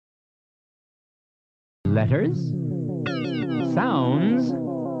Letters, sounds,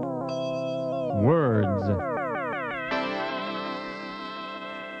 words.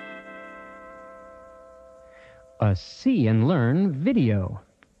 A See and Learn video.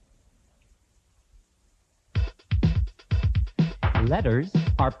 Letters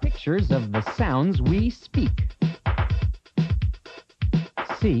are pictures of the sounds we speak.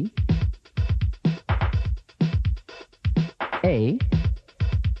 C, A,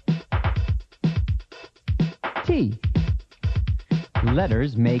 T.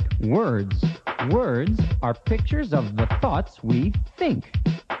 Letters make words. Words are pictures of the thoughts we think.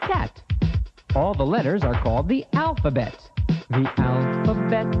 Cat. All the letters are called the alphabet. The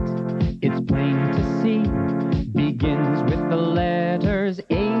alphabet, it's plain to see, begins with the letters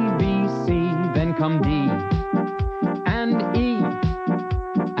A, B, C, then come D, and E,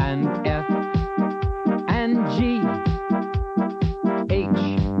 and F, and G,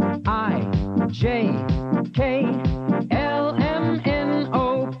 H, I, J, K, L, M, N,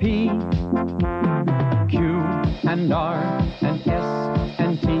 O, P, Q, and R, and S,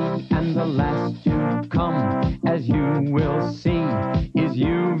 and T, and the last to come, as you will see, is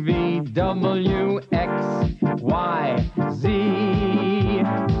U, V, W, X, Y, Z.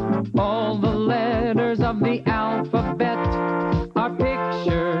 All the letters of the alphabet are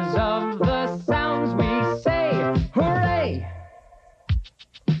pictures of the sounds we say. Hooray!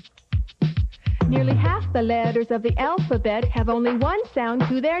 Nearly half the letters of the alphabet have only one sound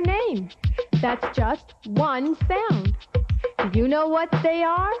to their name. That's just one sound. Do you know what they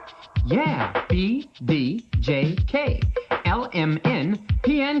are? Yeah, B, D, J, K, L, M, N,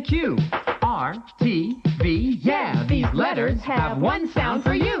 P, and Q, R, T, V. Yeah, these letters have one sound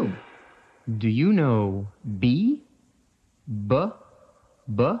for you. Do you know B, B,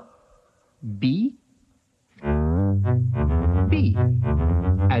 B, B? B,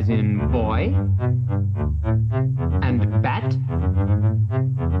 as in boy, and bat,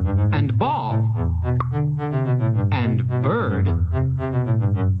 and ball, and bird,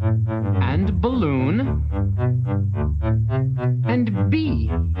 and balloon, and bee,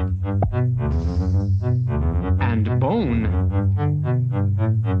 and bone.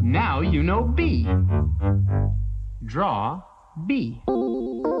 Now you know B. Draw B.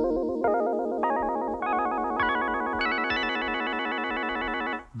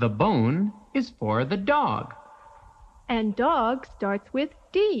 The bone is for the dog. And dog starts with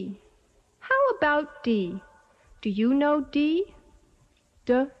D. How about D? Do you know D?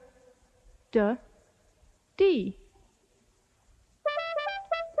 D, D, D.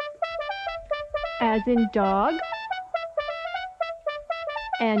 As in dog,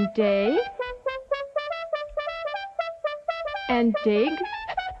 and day, and dig,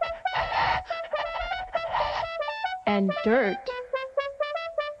 and dirt,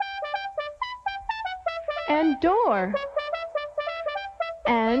 and door,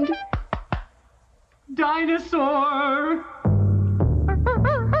 and Dinosaur!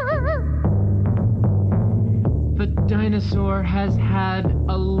 The dinosaur has had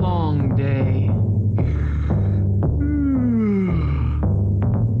a long day.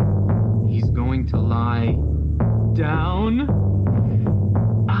 He's going to lie down.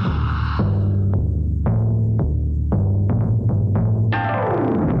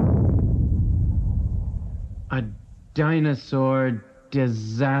 A dinosaur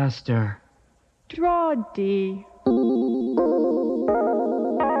disaster. draw D.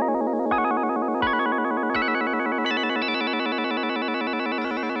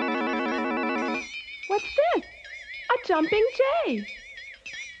 What's this? A jumping jay.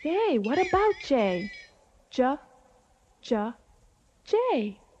 Say, what about J? J, J,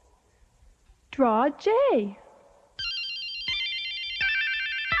 J. Draw J.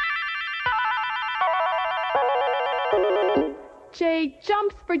 J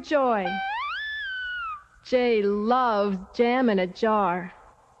jumps for joy. J loves jam in a jar.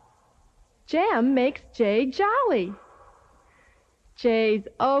 Jam makes J jolly. J's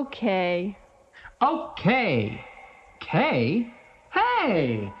okay. Okay. K?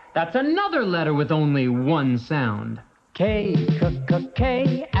 Hey! That's another letter with only one sound. K,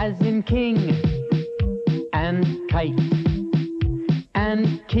 K, as in king. And kite.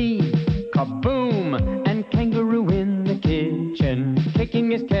 And key. Kaboom! And kangaroo in the kitchen,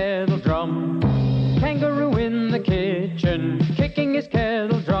 kicking his kettle drum. Kangaroo in the kitchen, kicking his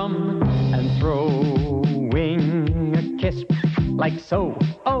kettle drum. And throwing a kiss like so.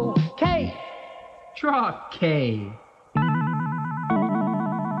 Okay! Draw K.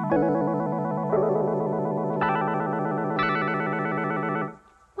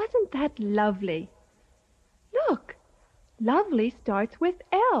 Wasn't that lovely? Look, lovely starts with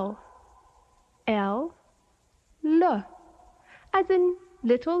L. L, L, as in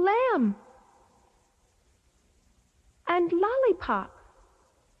little lamb. And lollipop.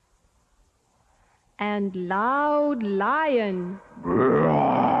 And loud lion.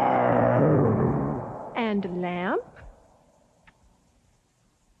 And lamp.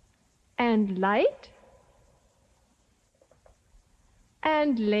 And light.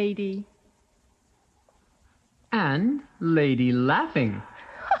 And lady. And lady laughing.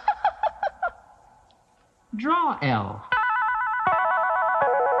 Draw L.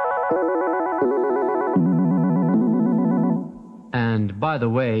 And by the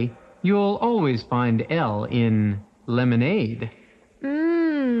way, you'll always find L in lemonade.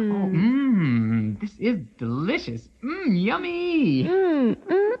 This is delicious. Yummy.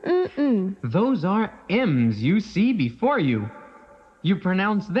 Those are M's you see before you. You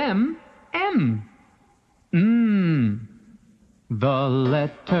pronounce them M. The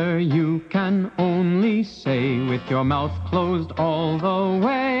letter you can only say with your mouth closed all the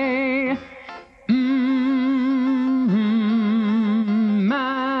way.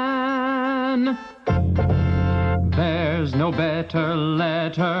 Man. There's no better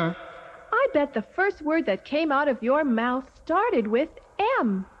letter. I bet the first word that came out of your mouth started with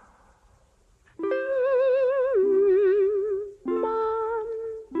M.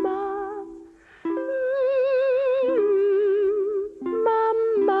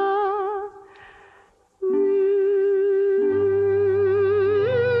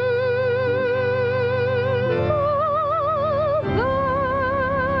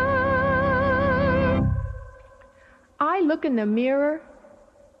 I look in the mirror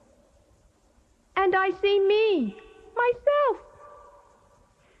and I see me, myself.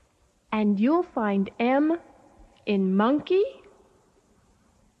 And you'll find M in monkey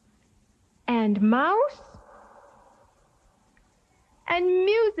and mouse and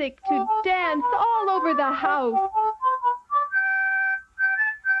music to dance all over the house.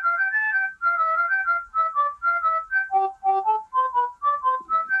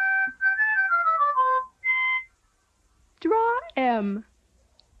 Draw M.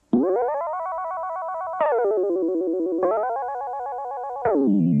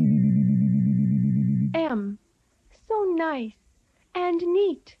 M. So nice and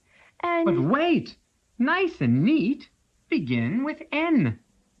neat and... But wait! Nice and neat begin with N.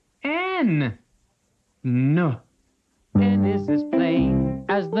 N. No. N is as plain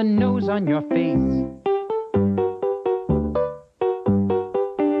as the nose on your face.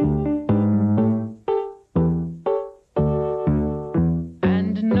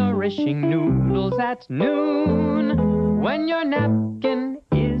 And nourishing noodles at noon when your napkin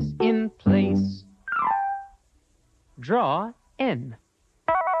is in place. Draw N.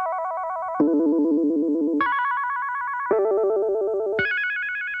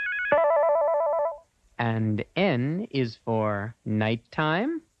 And N is for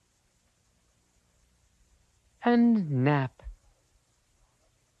nighttime and nap.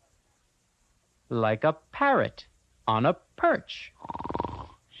 Like a parrot on a perch.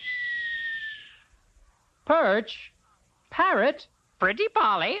 Perch, parrot, pretty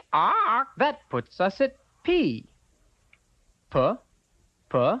Polly, ah. That puts us at P. P,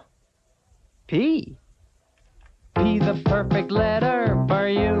 P. P, the perfect letter for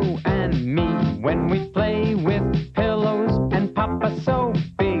you and me when we play with pillows and Papa so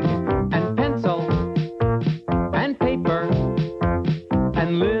big and pencil and paper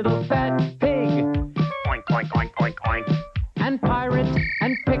and little fat pig. Oink, oink, oink, oink, oink. And pirate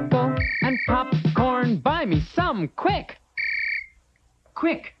and pickle and popcorn. Buy me some, quick.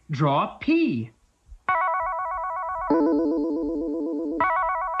 Quick, draw P.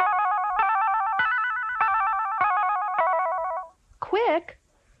 Quick?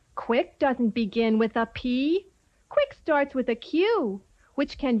 Quick doesn't begin with a P. Quick starts with a Q,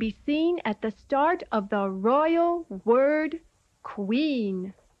 which can be seen at the start of the royal word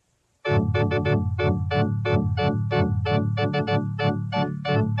queen.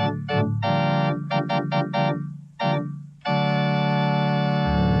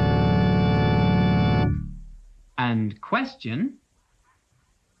 And question.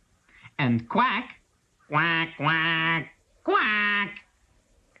 And quack. Quack, quack, quack.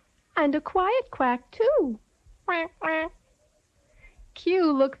 And a quiet quack, too. Quack, quack.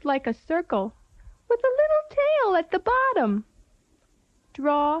 Q looks like a circle with a little tail at the bottom.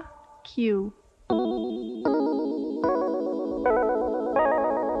 Draw Q.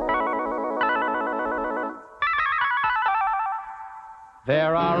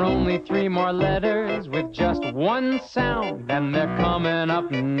 There are only 3 more letters with just one sound, and they're coming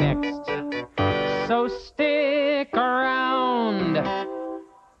up next. So stick around.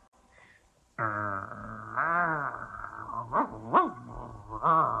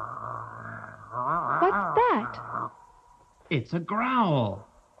 It's a growl.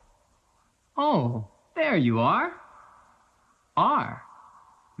 Oh, there you are. R.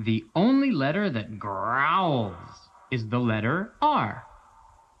 The only letter that growls is the letter R.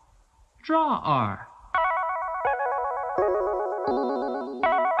 Draw R.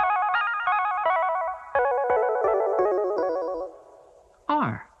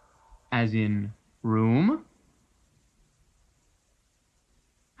 R, as in room,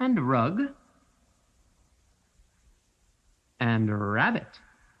 and rug, and rabbit,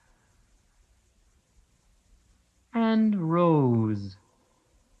 and rose,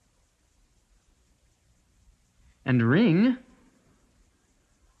 and ring,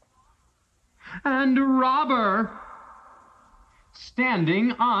 and robber,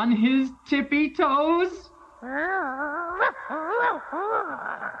 standing on his tippy toes.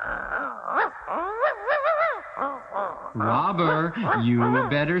 Robber, you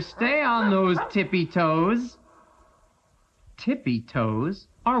better stay on those tippy toes. Tippy toes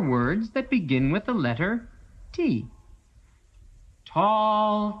are words that begin with the letter T.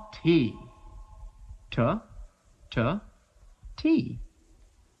 Tall T. T, T, T.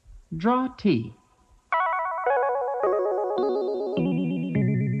 Draw T.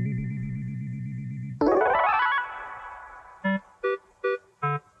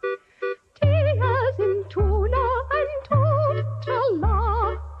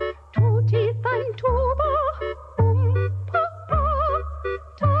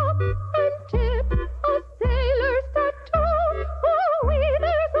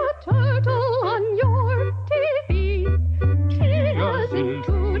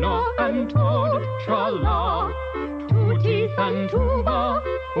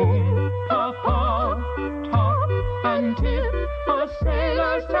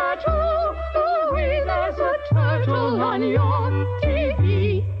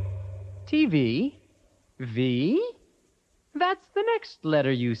 TV? V? That's the next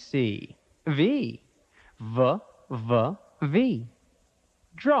letter you see. V. V, V, V.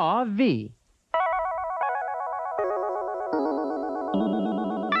 Draw V.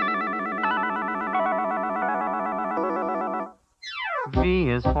 V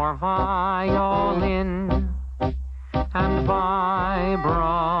is for violin and vibraphone,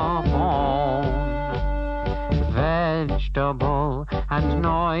 vegetable and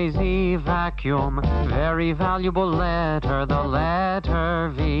noisy vacuum, very valuable letter, the letter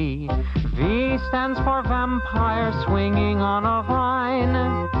V. V stands for vampire swinging on a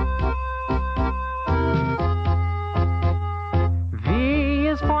vine. V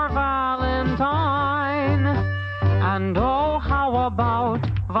is for Valentine, and oh, how about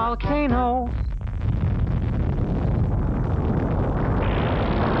volcano?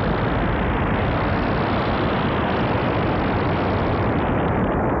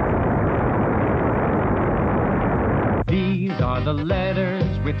 These are the letters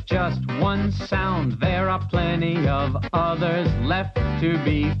with just one sound. There are plenty of others left to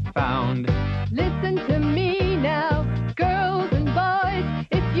be found. Listen to me now, girls and boys.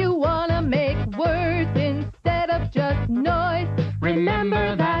 If you want to make words instead of just noise,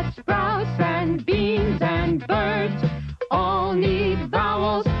 remember that sprouts and beans and birds all need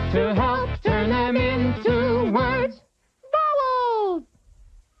vowels to help turn them into words. Vowels!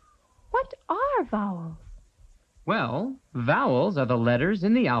 What are vowels? Well, vowels are the letters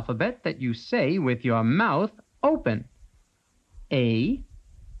in the alphabet that you say with your mouth open. A,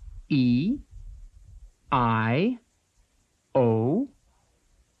 E, I, O,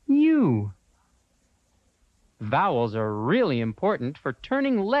 U. Vowels are really important for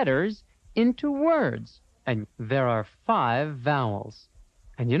turning letters into words. And there are 5 vowels.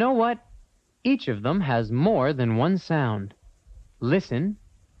 And you know what? Each of them has more than one sound. Listen,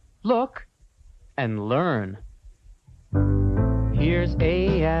 look, and learn. Here's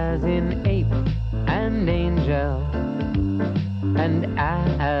A as in ape and angel, and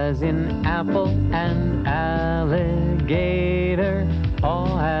A as in apple and alligator,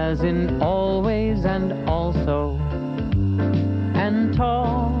 A as in always and also, and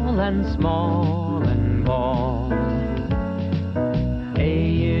tall and small and bald.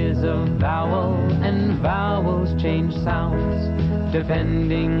 A is a vowel, and vowels change sounds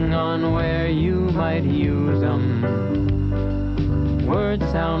depending on where you might use them. Words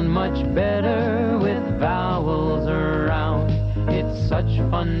sound much better with vowels around. It's such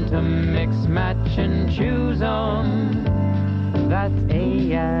fun to mix, match, and choose 'em. That's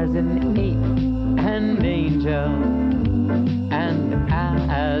A as in ape and angel, and A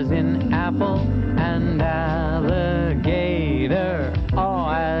as in apple and alligator, A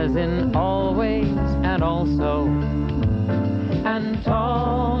as in always and also, and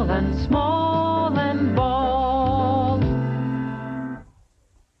tall and small and bald.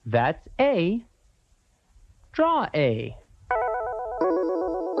 That's A. Draw A.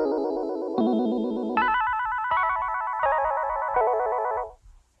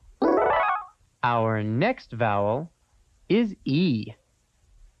 Our next vowel is E,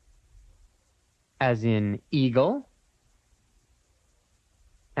 as in eagle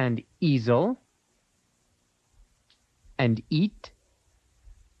and easel and eat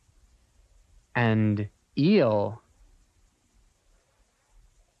and eel.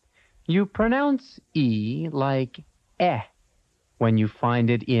 You pronounce E like eh when you find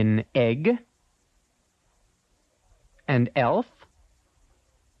it in egg and elf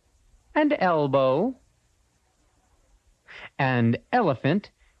and elbow and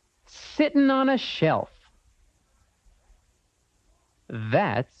elephant sitting on a shelf.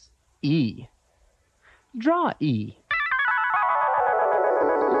 That's E. Draw E.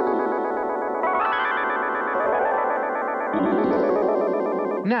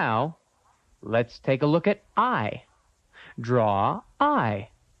 Now, let's take a look at I. Draw I.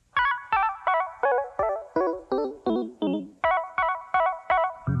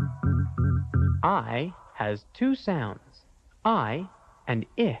 I has two sounds, I and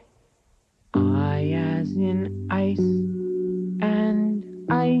I. I as in ice and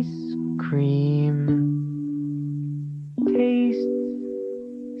ice cream.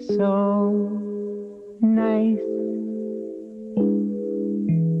 Tastes so nice.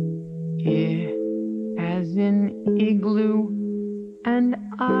 I as in igloo and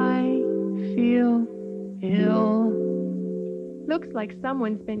I feel ill. Looks like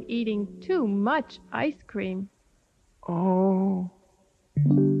someone's been eating too much ice cream. Oh.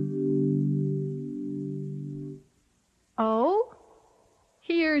 O?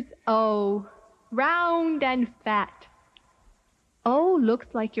 Here's O, round and fat. O looks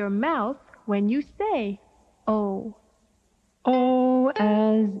like your mouth when you say O. O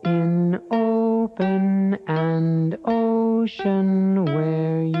as in open and ocean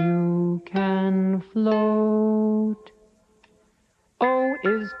where you can float. O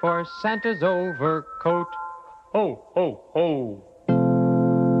is for Santa's overcoat. Ho, ho, ho.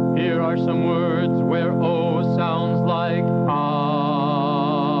 Here are some words where O sounds like ah.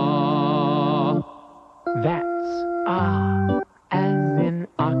 That's ah, as in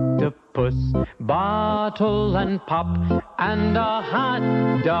octopus, bottle and pop, and a hot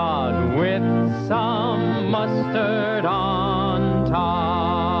dog with some mustard on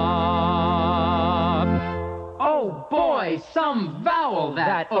top. Oh boy, some vowel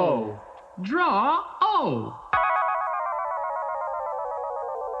that O. Draw O.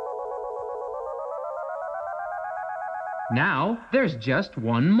 Now, there's just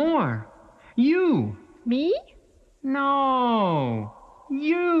one more. U. Me? No.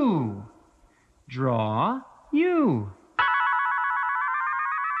 U. Draw U.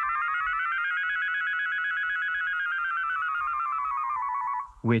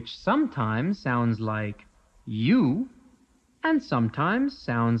 Which sometimes sounds like you and sometimes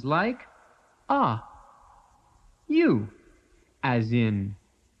sounds like you, as in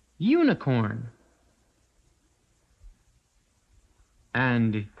unicorn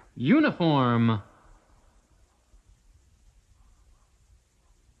and uniform.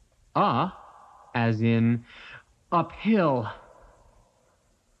 As in uphill,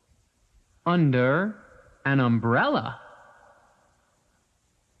 under an umbrella.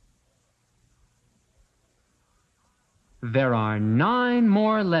 There are 9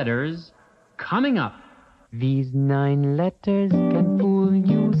 more letters coming up. These 9 letters can fool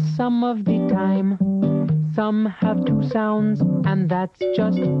you some of the time. Some have 2 sounds, and that's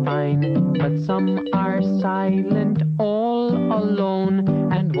just fine. But some are silent all alone,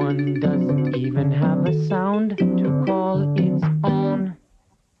 and one doesn't even have a sound to call its own.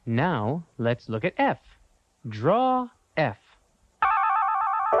 Now, let's look at F. Draw F.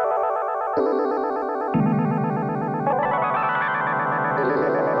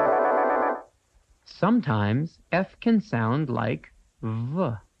 Sometimes F can sound like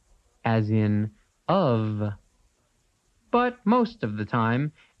V, as in of. But most of the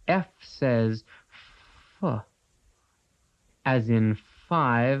time, F says F, as in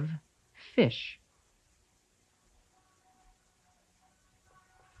 5 fish.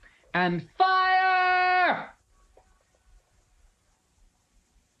 And fire!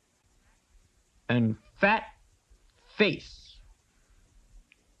 And fat face.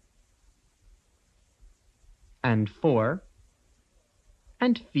 And 4,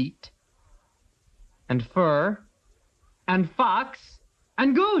 and feet, and fur, and fox,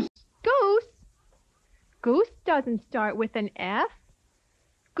 and goose. Goose? Goose doesn't start with an F.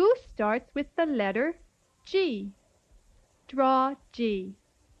 Goose starts with the letter G. Draw G.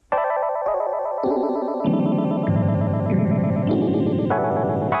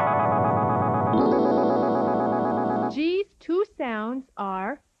 G's two sounds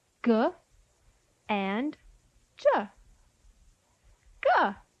are G and J. G.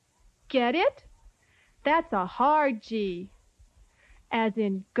 Get it? That's a hard G. As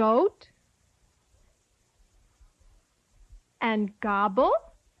in goat and gobble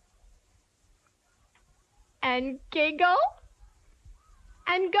and giggle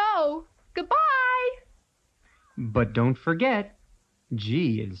and go. Goodbye. But don't forget,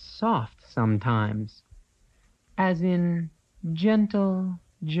 G is soft sometimes. As in gentle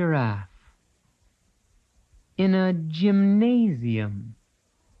giraffe. In a gymnasium.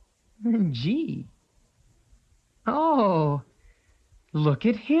 G. Oh, look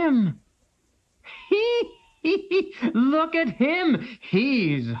at him. Look at him.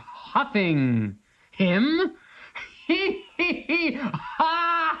 He's huffing. Him?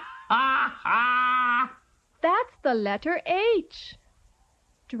 Ha, ha, ha. That's the letter H.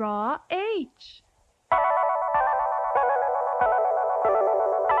 Draw H.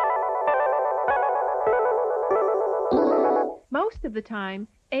 Most of the time,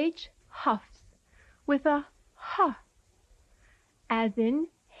 H huffs with a H, as in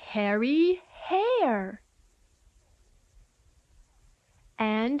hairy hair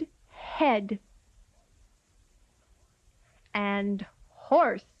and head and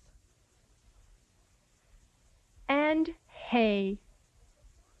horse and hay.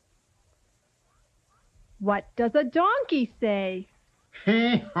 What does a donkey say?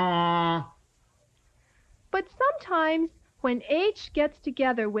 Hee-haw. But sometimes when H gets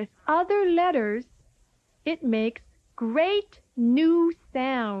together with other letters, it makes great new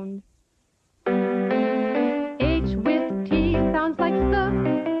sounds. H with T sounds like th,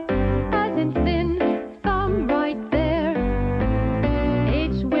 as in thin, thumb right there.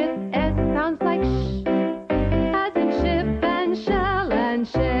 H with S sounds like sh, as in ship and shell and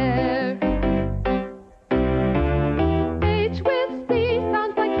share. H with C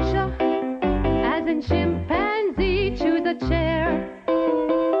sounds like ch, as in chimpanzee to the chair.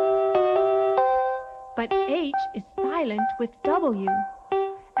 But H is silent with W,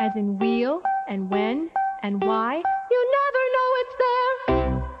 as in wheel and when and why. You never know it's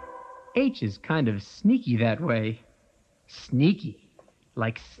there. H is kind of sneaky that way. Sneaky,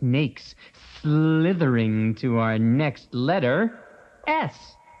 like snakes slithering to our next letter,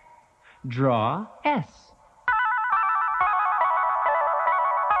 S. Draw S.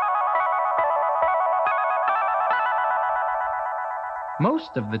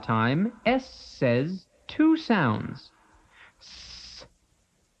 Most of the time, S says two sounds. S,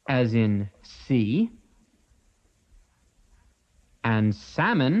 as in sea, and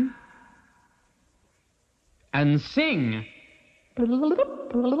salmon, and sing.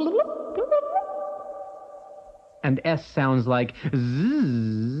 And S sounds like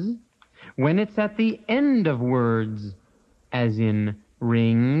zzz when it's at the end of words, as in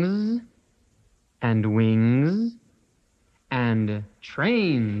rings, and wings, and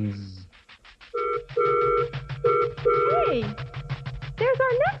trains. Hey, there's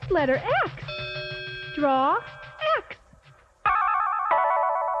our next letter, X. Draw X.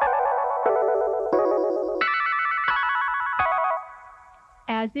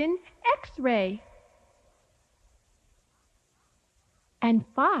 As in X-ray. And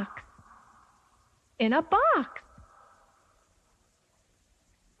fox. In a box.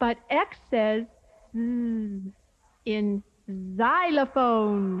 But X says Z in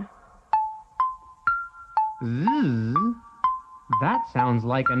xylophone. Z? That sounds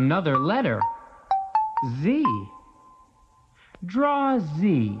like another letter. Z. Draw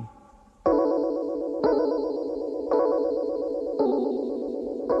Z.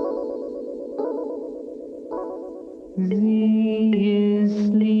 Z is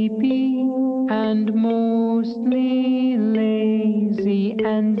sleepy and mostly lazy,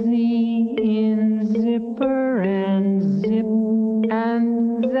 and Z in zipper and zip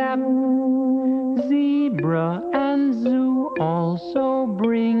and zap. Zebra and zoo also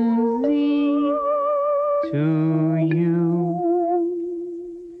bring Z to you.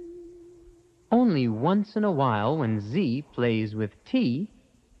 Only once in a while, when Z plays with T,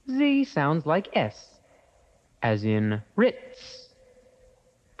 Z sounds like S, as in Ritz.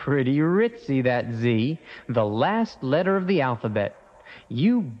 Pretty ritzy, that Z, the last letter of the alphabet.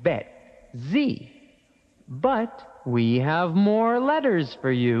 You bet, Z. But we have more letters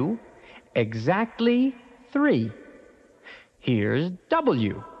for you. Exactly 3. Here's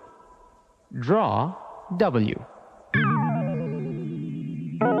W. Draw W.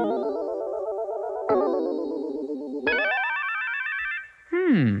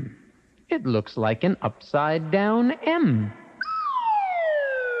 It looks like an upside-down M.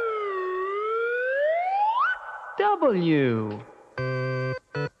 W.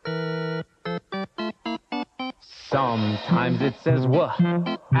 Sometimes it says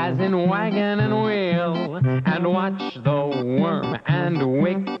W, as in wagon and wheel, and watch the worm and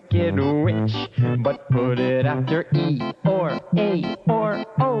wicked witch. But put it after E or A or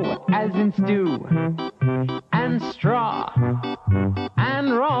O, as in stew and straw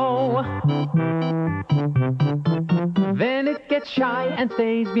and row. Then it gets shy and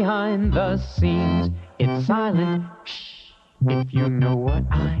stays behind the scenes. It's silent, shh, if you know what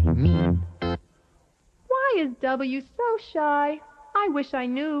I mean. Why is W so shy? I wish I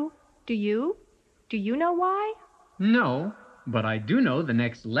knew. Do you? Do you know why? No, but I do know the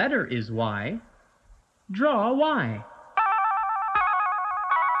next letter is Y. Draw a Y.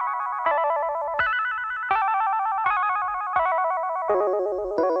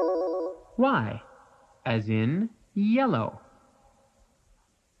 Y, as in yellow.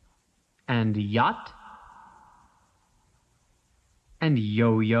 And yacht. And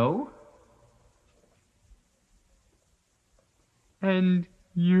yo-yo. And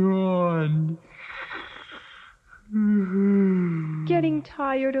yawn. Getting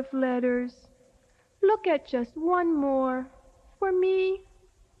tired of letters. Look at just one more. For me.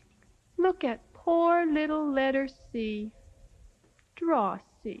 Look at poor little letter C. Draw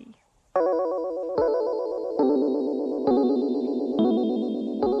C.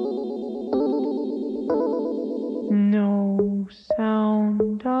 No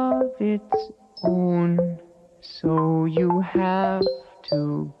sound of its own, so you have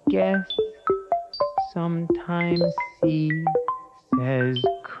to guess. Sometimes C says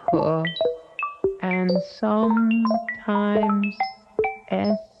K, and sometimes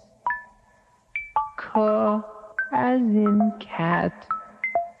S. K as in cat,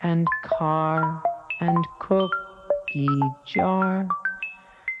 and car, and cookie jar,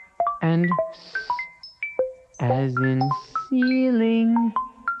 and S as in ceiling,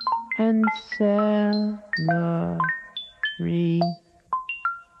 and celery.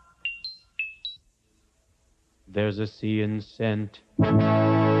 There's a C in cent, And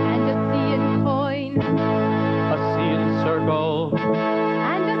a C in coin. a C in circle,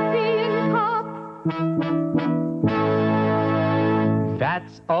 And a C in cup.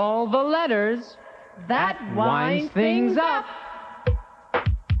 that's all the letters. That winds things up.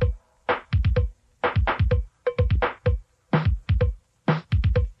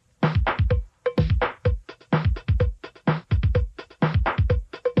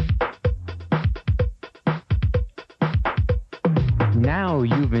 Now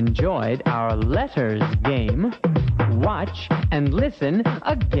you've enjoyed our letters game. Watch and listen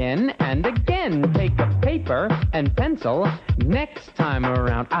again and again. Take a paper and pencil next time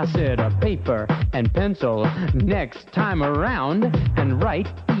around. I said a paper and pencil next time around, and write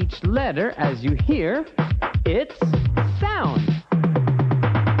each letter as you hear its sound.